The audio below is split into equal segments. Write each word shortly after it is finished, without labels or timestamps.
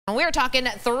We are talking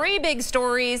 3 big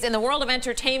stories in the world of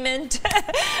entertainment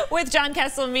with John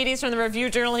Katsilometes from the Review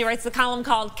Journal. He writes the column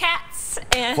called Cats.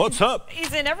 And what's up?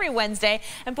 He's in every Wednesday.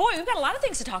 And boy, we've got a lot of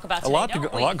things to talk about today,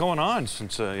 a lot going on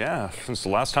since the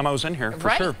last time I was in here, for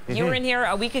sure. You were in here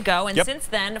a week ago, and since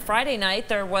then, Friday night,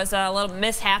 there was a little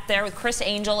mishap there with Criss at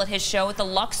his show at the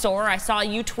Luxor. I saw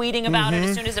you tweeting about it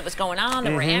as soon as it was going on.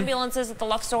 There were ambulances at the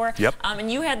Luxor.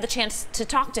 And you had the chance to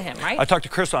talk to him, right? I talked to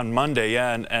Criss on Monday,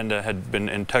 and had been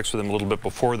in text with him a little bit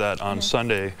before that on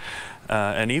Sunday.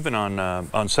 And even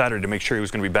on Saturday to make sure he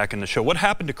was going to be back in the show. What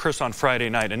happened to Criss on Friday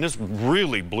night, and this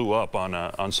really blew up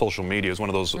on social media, is one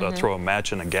of those throw a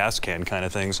match in a gas can kind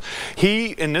of things.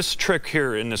 He, in this trick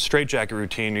here, in this straitjacket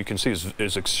routine, you can see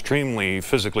is extremely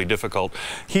physically difficult.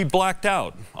 He blacked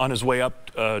out on his way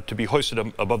up to be hoisted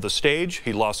above the stage.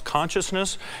 He lost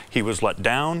consciousness. He was let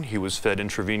down. He was fed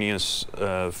intravenous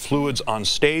fluids on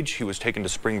stage. He was taken to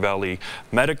Spring Valley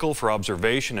Medical for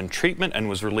observation and treatment and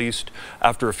was released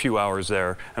after a few hours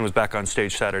there, and was back on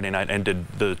stage Saturday night and did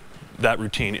that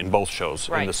routine in both shows,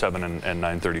 in the 7 and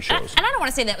 9:30 shows. And I don't want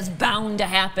to say that was bound to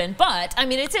happen, but I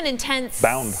mean, it's an intense...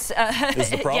 Bound is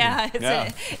the problem.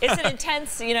 It's an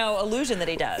intense, illusion that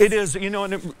he does. It is,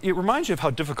 and it reminds you of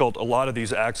how difficult a lot of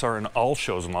these acts are in all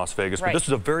shows in Las Vegas. But this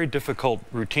is a very difficult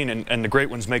routine, and the great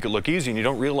ones make it look easy, and you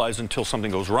don't realize until something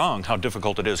goes wrong how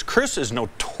difficult it is. Criss is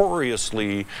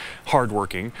notoriously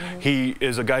hardworking. He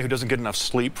is a guy who doesn't get enough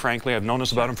sleep, frankly. I've known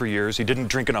this about him for years. He didn't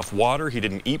drink enough water. He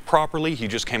didn't eat properly. He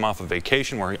just came off of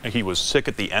vacation where he was sick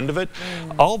at the end of it.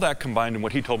 All that combined in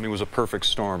what he told me was a perfect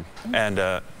storm, and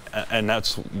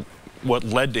that's what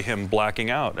led to him blacking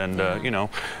out. And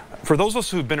for those of us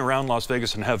who've been around Las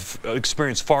Vegas and have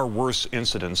experienced far worse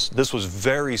incidents, this was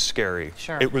very scary.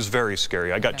 It was very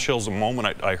scary. I got chills the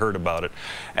moment I heard about it,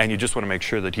 and you just want to make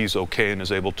sure that he's okay and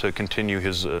is able to continue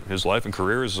his life and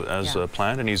career as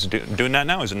planned, and he's doing that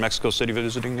now. He's in Mexico City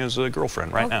visiting his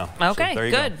girlfriend right now. Okay,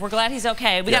 so good. We're glad he's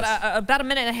okay. We got about a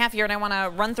minute and a half here, and I want to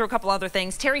run through a couple other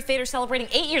things. Terry Fator celebrating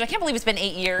 8 years. I can't believe it's been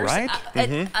 8 years. Right.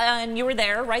 And you were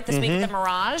there, right, this week at the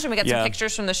Mirage, and we got some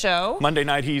pictures from the show. Monday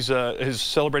night, he's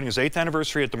celebrating his 8th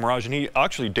anniversary at the Mirage, and he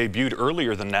actually debuted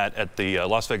earlier than that at the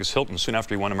Las Vegas Hilton, soon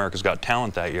after he won America's Got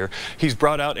Talent that year. He's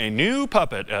brought out a new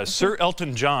puppet, a Sir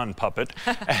Elton John puppet.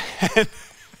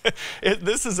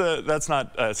 That's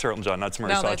not Sir Elton John, that's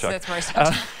Marie Sawchuk. That's Marie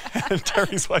Sawchuk.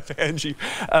 Terry's wife, Angie.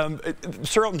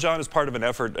 Sir Elton John is part of an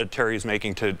effort Terry is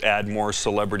making to add more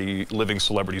living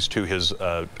celebrities to his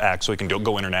act, so he can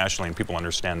go internationally and people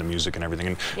understand the music and everything.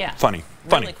 And funny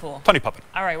puppet.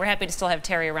 All right, we're happy to still have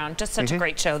Terry around. Just such a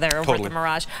great show there over at the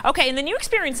Mirage. Okay, and then you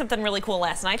experienced something really cool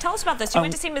last night. Tell us about this. You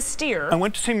went to see Mystere. I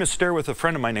went to see Mystere with a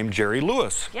friend of mine named Jerry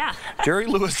Lewis. Jerry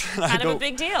Lewis and I kind of a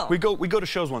big deal. We go to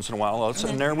shows once in a while,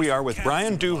 and there we are with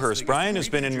Brian Dewhurst. Brian has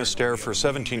been in Mystere for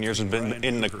 17 years and been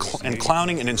in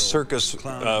clowning and in circus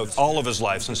all of his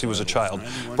life since he was a child.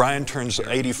 Brian turns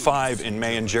 85 in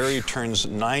May, and Jerry turns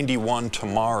 91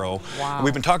 tomorrow.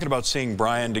 We've been talking about seeing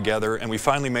Brian together, and we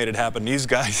finally made it happen. These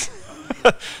guys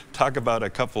talk about a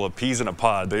couple of peas in a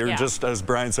pod. They were just, as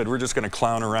Brian said, we're just going to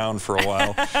clown around for a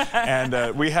while.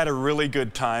 And we had a really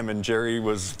good time, and Jerry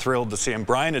was thrilled to see him.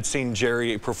 Brian had seen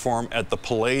Jerry perform at the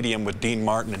Palladium with Dean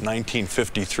Martin in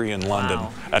 1953 in London,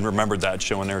 and remembered that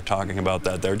show, and they were talking about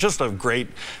that there. Just a great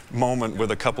moment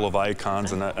with a couple of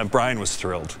icons, and Brian was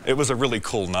thrilled. It was a really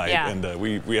cool night, and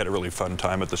we had a really fun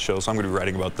time at the show, so I'm going to be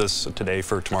writing about this today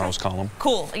for tomorrow's column.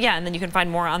 Cool. Yeah, and then you can find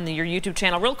more on your YouTube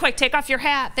channel. Real quick, take off your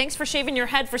hat. Thanks for shaving your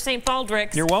head for St.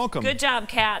 Baldrick's. You're welcome. Good job,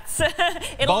 Cats.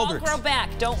 It'll all grow back.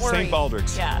 Don't worry. St.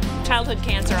 Baldrick's. Yeah. Childhood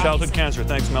cancer. Childhood cancer.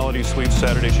 Thanks, Melody. Sweet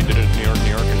Saturday. She did it in New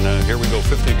York, and here we go.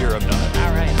 50th year I've done it.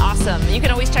 All right. Awesome. You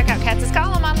can always check out Cats'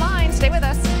 column online. Stay with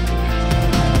us.